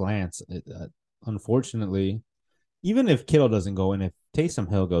first glance, unfortunately, even if Kittle doesn't go in, if Taysom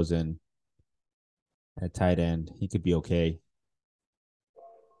Hill goes in at tight end, he could be okay.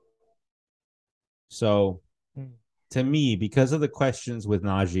 So, to me, because of the questions with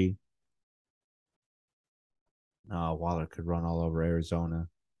Najee, Waller could run all over Arizona.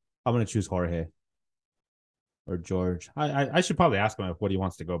 I'm going to choose Jorge. or George. I should probably ask him what he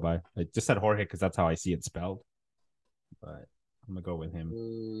wants to go by. I just said Jorge because that's how I see it spelled. But I'm gonna go with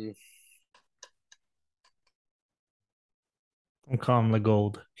him. I'll call him the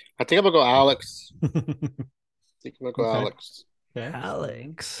gold. I think I'm gonna go Alex. Okay. Alex. Okay.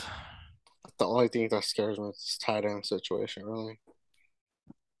 Alex. The only thing that scares me is this tight end situation, really.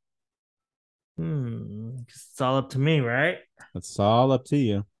 It's all up to me, right? It's all up to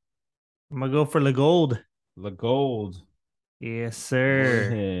you. I'm gonna go for the gold. The gold. Yes, sir.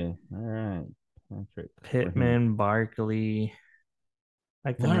 Okay. All right. Patrick. Pittman, Barkley.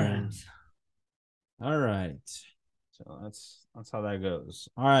 Like the names. All right. So that's how that goes.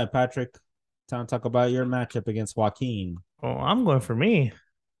 All right, Patrick. Time to talk about your matchup against Joaquin. Oh, I'm going for me.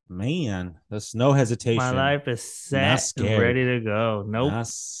 Man, there's no hesitation. My life is set and ready to go. Nope. Not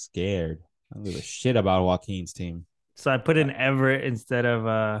scared. I don't give a shit about Joaquin's team. So I put in Everett instead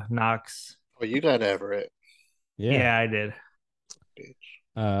of Knox. Oh, you got Everett. Yeah, I did.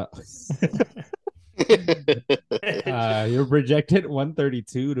 You're projected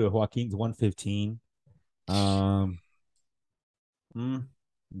 132 to Joaquin's 115.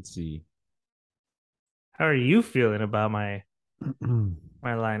 Let's see. How are you feeling about my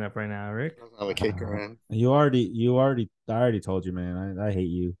lineup right now, Rick? I'm a kicker, man. I already told you, man. I hate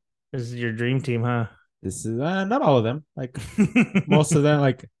you. This is your dream team, huh? This is not all of them. Like most of them,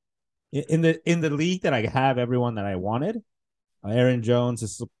 like in the league that I have everyone that I wanted. Aaron Jones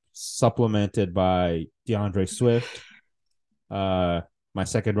is supplemented by DeAndre Swift. My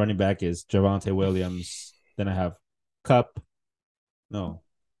second running back is Javonte Williams. Then I have Cup. No,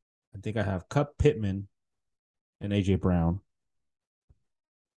 I think I have Cup, Pittman, and AJ Brown.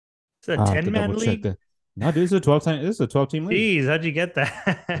 It's a 10-man league. No, dude, this is a 12-team league. Jeez, how'd you get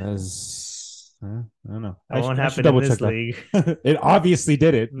that? I don't know. That won't happen in this league. It obviously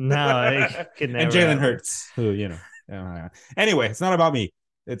did it. No, it could never. And Jalen Hurts, who Anyway, it's not about me.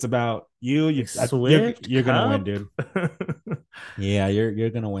 It's about you. You're gonna win, dude. Yeah, you're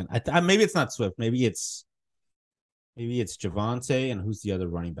gonna win. Maybe it's not Swift. Maybe it's Javonte, and who's the other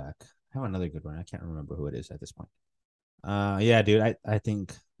running back? I have another good one. I can't remember who it is at this point. Yeah, dude. I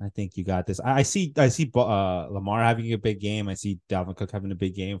think you got this. I see Lamar having a big game. I see Dalvin Cook having a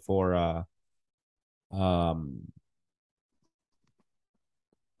big game for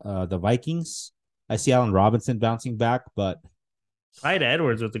the Vikings. I see Allen Robinson bouncing back, but Clyde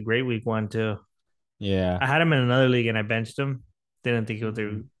Edwards was a great week 1 too. Yeah, I had him in another league and I benched him. Didn't think they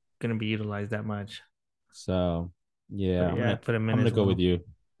were going to be utilized that much. So yeah, I put him in. I'm gonna go with you,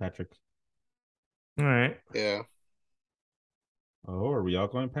 Patrick. All right. Yeah. Oh, are we all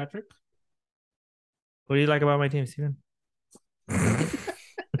going, Patrick? What do you like about my team, Steven?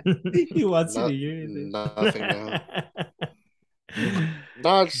 He wants you to hear anything. Nothing, man.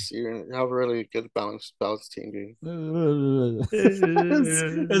 No, you have a really good balanced team, dude.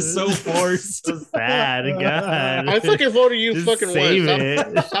 It's so forced. So sad. God. I fucking voted you. Just fucking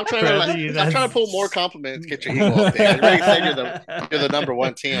won. Stop trying to pull more compliments. Get your ego up there. I really said you're the number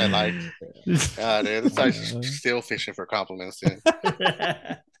one team. I like. God, dude, it's like still fishing for compliments, dude.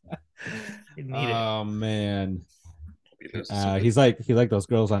 Oh man. He's like those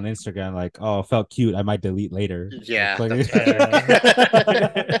girls on Instagram, like, oh, felt cute. I might delete later. Yeah. Like, It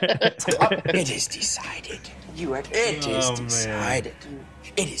is decided. It is decided.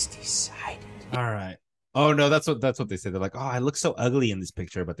 It is decided. All right. Oh no, that's what they say. They're like, oh, I look so ugly in this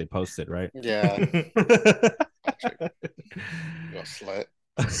picture, but they post it, right? Yeah. You slut.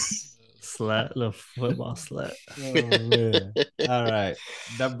 Slut, little football slut. Oh, man. All right.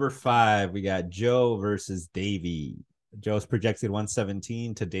 Number 5, we got Joe versus Davey. Joe's projected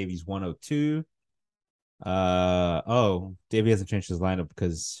 117 to Davey's 102. Davey hasn't changed his lineup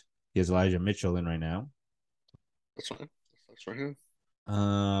because he has Elijah Mitchell in right now. That's fine. That's for him.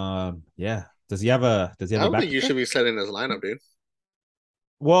 Yeah. Does he have a I don't think you should be setting his lineup, dude.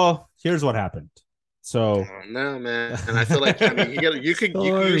 Well, here's what happened. So no, man. And I feel like you could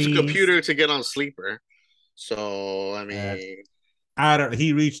use a computer to get on Sleeper. So I mean,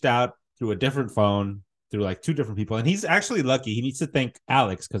 he reached out through a different phone through like 2 different people, and he's actually lucky. He needs to thank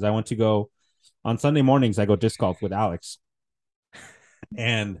Alex because I went to go on Sunday mornings. I go disc golf with Alex,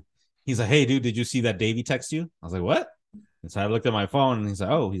 and he's like, "Hey, dude, did you see that Davey text you?" I was like, "What?" And so I looked at my phone, and he's like,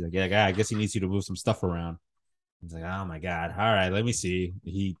 "Oh," he's like, "Yeah, I guess he needs you to move some stuff around." He's like, "Oh my god! All right, let me see."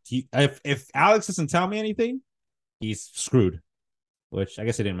 If Alex doesn't tell me anything, he's screwed. Which I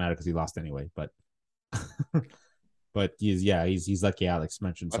guess it didn't matter because he lost anyway. But but he's lucky. Alex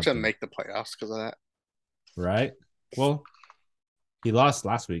mentioned something. Watch him make the playoffs because of that. Right. Well, he lost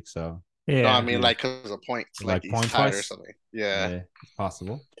last week, so yeah. No, I mean like because of points, like he's points tied wise? or something. Yeah, it's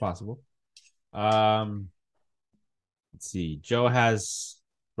possible. It's possible. Let's see. Joe has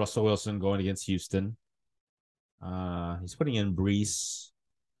Russell Wilson going against Houston. He's putting in Brees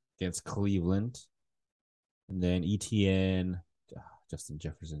against Cleveland. And then ETN, Justin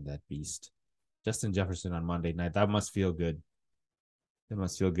Jefferson, that beast. Justin Jefferson on Monday night. That must feel good. It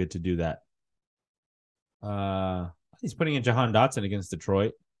must feel good to do that. He's putting in Jahan Dotson against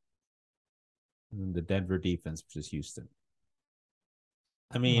Detroit. And then the Denver defense, which is Houston.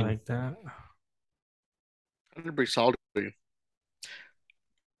 I mean, like that. Brees Hall do?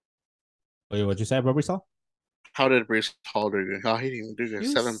 Wait, what'd you say, Bobby Saul? How did Brees Hall do? Oh, he didn't do good.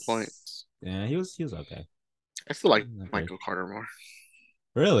 7 points. Yeah, he was okay. I still like Okay. Michael Carter more.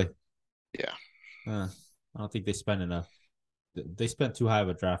 Really? Yeah. I don't think they spent enough. They spent too high of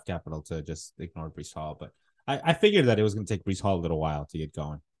a draft capital to just ignore Brees Hall, but I figured that it was going to take Brees Hall a little while to get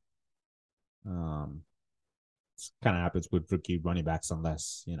going. It kind of happens with rookie running backs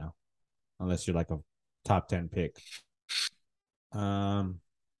unless you're like a top 10 pick.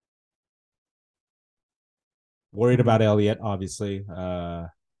 Worried about Elliott, obviously. Yeah.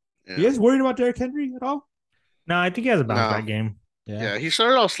 You guys worried about Derrick Henry at all? No, I think he has a bounce No. back game. Yeah, he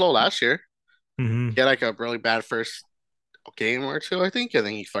started off slow last year. Mm-hmm. He had like a really bad first game or two, I think, and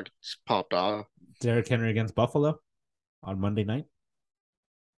then he fucking just popped off. Derrick Henry against Buffalo on Monday night.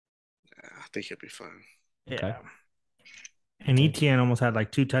 Yeah, I think he'll be fine. Yeah. Okay. And ETN almost had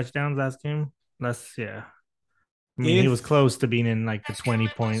like 2 touchdowns last game. I mean, he was close to being in like the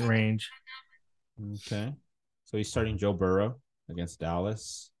 20-point range. Okay. So he's starting Joe Burrow against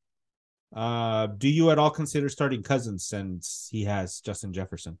Dallas. Do you at all consider starting Cousins since he has Justin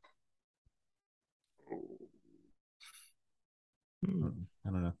Jefferson? I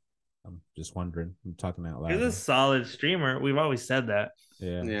don't know. I'm just wondering. I'm talking out loud. He's a solid streamer. We've always said that.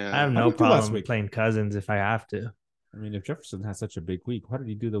 Yeah. Yeah. I have How no did he do last problem week? playing Cousins if I have to. I mean, if Jefferson has such a big week, what did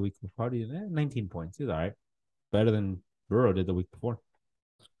he do the week before? 19 points. He's all right. Better than Burrow did the week before.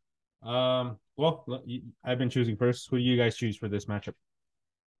 Well, I've been choosing first. Who do you guys choose for this matchup?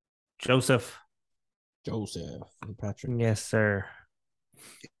 Joseph. Patrick. Yes, sir.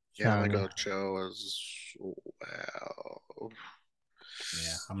 Yeah, I go Joe as well.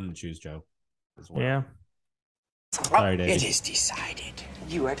 Yeah, I'm gonna choose Joe as well. Yeah. Sorry, David. It is decided.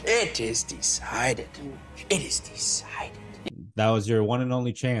 It is decided. It is decided. That was your one and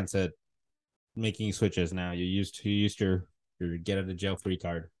only chance at making switches. Now you used your get out of jail free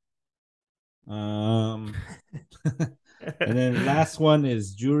card. And then last one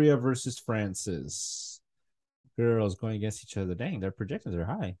is Julia versus Francis. Girls going against each other. Dang, their projections are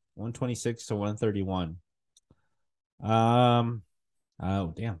high. 126 to 131.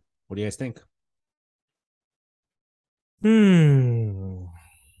 Oh damn. What do you guys think? Let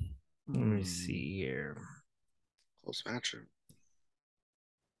me see here. Close matchup.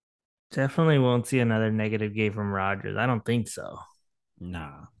 Definitely won't see another negative game from Rodgers. I don't think so.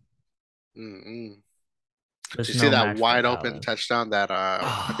 Nah. Did There's you no see that match for wide open Allen. touchdown that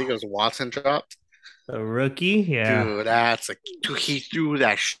I think it was Watson dropped? The rookie, yeah, Dude, he threw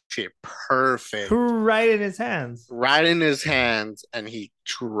that shit perfect. right in his hands. Right in his hands, and he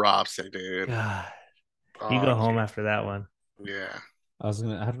drops it, dude. God, you go home after that one. Yeah. I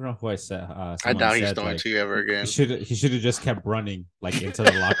don't know who I said. I doubt he's throwing to you ever again. He should have just kept running like into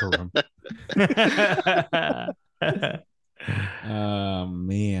the locker room.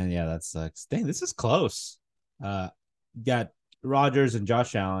 Man, yeah, that sucks. Dang, this is close. Got Rodgers and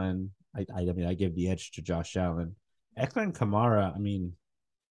Josh Allen. I mean, I give the edge to Josh Allen. Eckler and Kamara, I mean,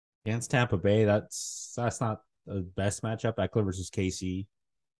 against Tampa Bay, that's not the best matchup. Eckler versus KC.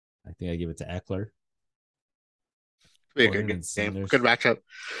 I think I give it to Eckler. Be a good game. Good matchup.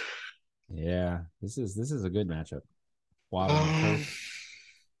 Yeah, this is a good matchup. Waddle and Kirk.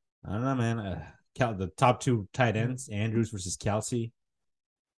 I don't know, man. The top 2 tight ends, Andrews versus Kelsey.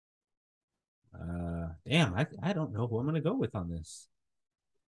 Damn, I don't know who I'm gonna go with on this.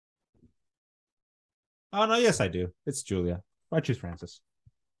 Oh no, yes I do. It's Julia. I choose Francis.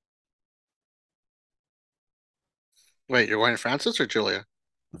 Wait, you're going Francis or Julia?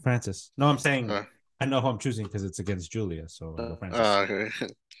 Francis. No, I'm saying I know who I'm choosing because it's against Julia, so I'll go Francis. Okay.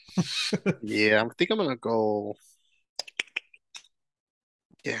 Yeah, I think I'm gonna go.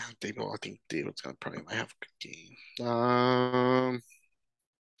 Yeah, I think David's gonna probably might have a good game.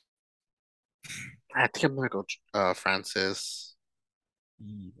 I think I'm gonna go Francis.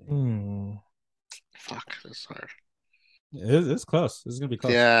 Fuck, that's hard. It's close. This is gonna be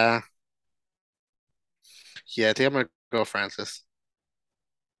close. Yeah. Yeah, I think I'm gonna go Francis.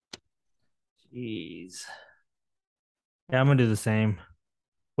 Jeez. Yeah, I'm gonna do the same.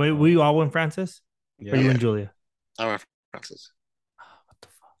 Wait, we all went Francis? Yeah. Or you and Julia? I went Francis. What the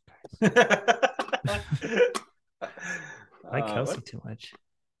fuck, guys? I like Kelsey too much.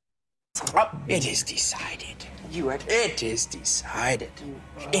 It is decided. It is decided.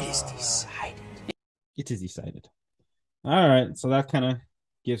 It is decided. It is decided. All right, so that kind of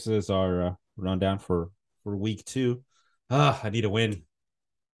gives us our rundown for week 2. I need a win.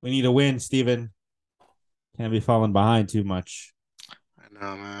 We need a win, Steven. Can't be falling behind too much. I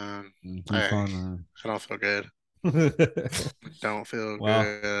know, man. I I don't feel good. Don't feel well,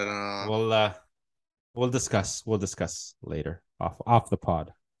 good. We'll discuss. We'll discuss later off the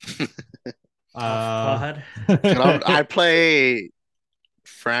pod. Pod. I play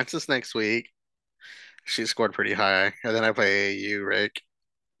Francis next week. She scored pretty high, and then I play you, Rick.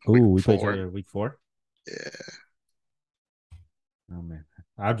 We play each other week 4. Yeah. Oh man,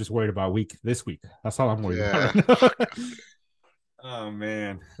 I'm just worried about this week. That's all I'm worried about. Oh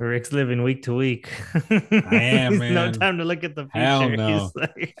man, Rick's living week to week. I am, man. No time to look at the future. Hell no.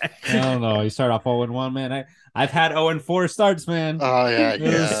 Hell no. You start off 0-1, man. I've had 0-4 starts, man. Oh yeah,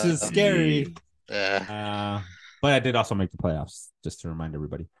 This is scary. Yeah. But I did also make the playoffs, just to remind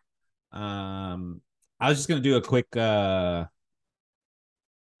everybody. I was just gonna do a quick update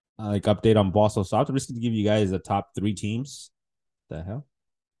on Boston Soft. I'm just gonna give you guys the top 3 teams. The hell?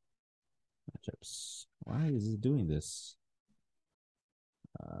 Matchups. Why is it doing this?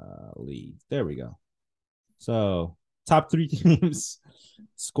 League. There we go. So top 3 teams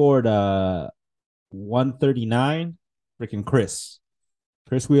scored 139. Freaking Chris,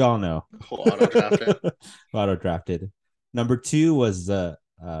 we all know. Auto drafted. Number 2 was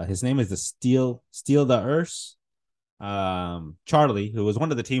his name is the Steal the Earth. Charlie, who was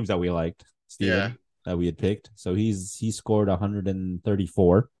one of the teams that we liked, Steven, that we had picked. So he scored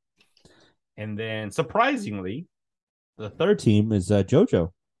 134. And then surprisingly, the third team is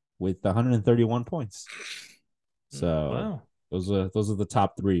JoJo with 131 points. So wow. those are the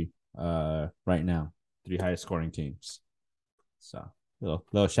top 3 right now, 3 highest scoring teams. So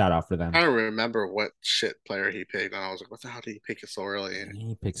little shout out for them. I don't remember what shit player he picked, and I was like, "What the hell did he pick it so early?"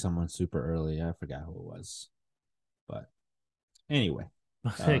 He picked someone super early. I forgot who it was, but anyway,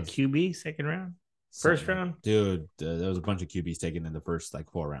 QB second round, first round, dude. There was a bunch of QBs taken in the first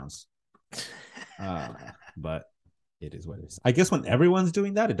 4 rounds. But it is what it is. I guess when everyone's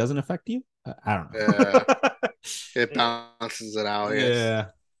doing that, it doesn't affect you. I don't know. Yeah. It balances it out. Yeah,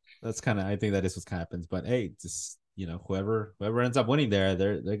 that's kind of. I think that is what happens. But hey, just whoever ends up winning there,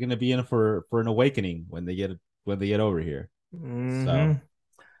 they're going to be in for an awakening when they get over here. Mm-hmm. So,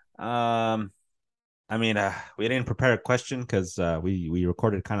 I mean, we didn't prepare a question because we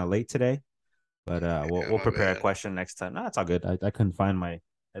recorded kind of late today, but we'll prepare a question next time. No, it's all good. I couldn't find I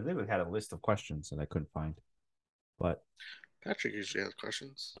think we had a list of questions that I couldn't find, but Patrick usually has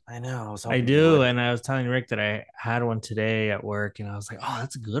questions. I know. I do, and I was telling Rick that I had one today at work, and I was like, "Oh,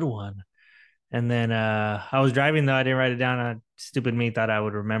 that's a good one." And then I was driving though; I didn't write it down. Stupid me thought I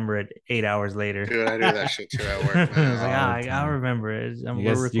would remember it 8 hours later. Dude, I do that shit too at work. Man. I was like, I'll remember it.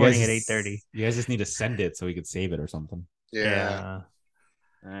 We're recording at 8:30. You guys just need to send it so we could save it or something. Yeah.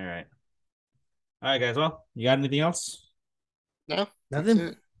 All right, guys. Well, you got anything else? No,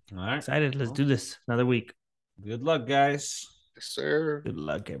 nothing. All right, excited. Let's do this another week. Good luck, guys. Yes, sir. Good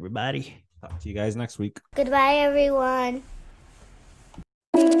luck, everybody. Talk to you guys next week. Goodbye, everyone.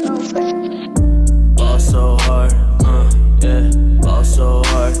 Ball so hard, yeah. Ball so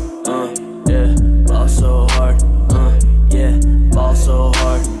hard, yeah. Ball so hard, yeah. Ball so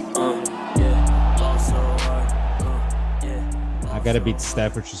hard, yeah. Ball so hard, yeah. I gotta beat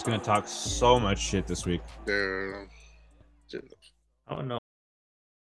Steph, which is gonna talk so much shit this week. Dude. Oh no.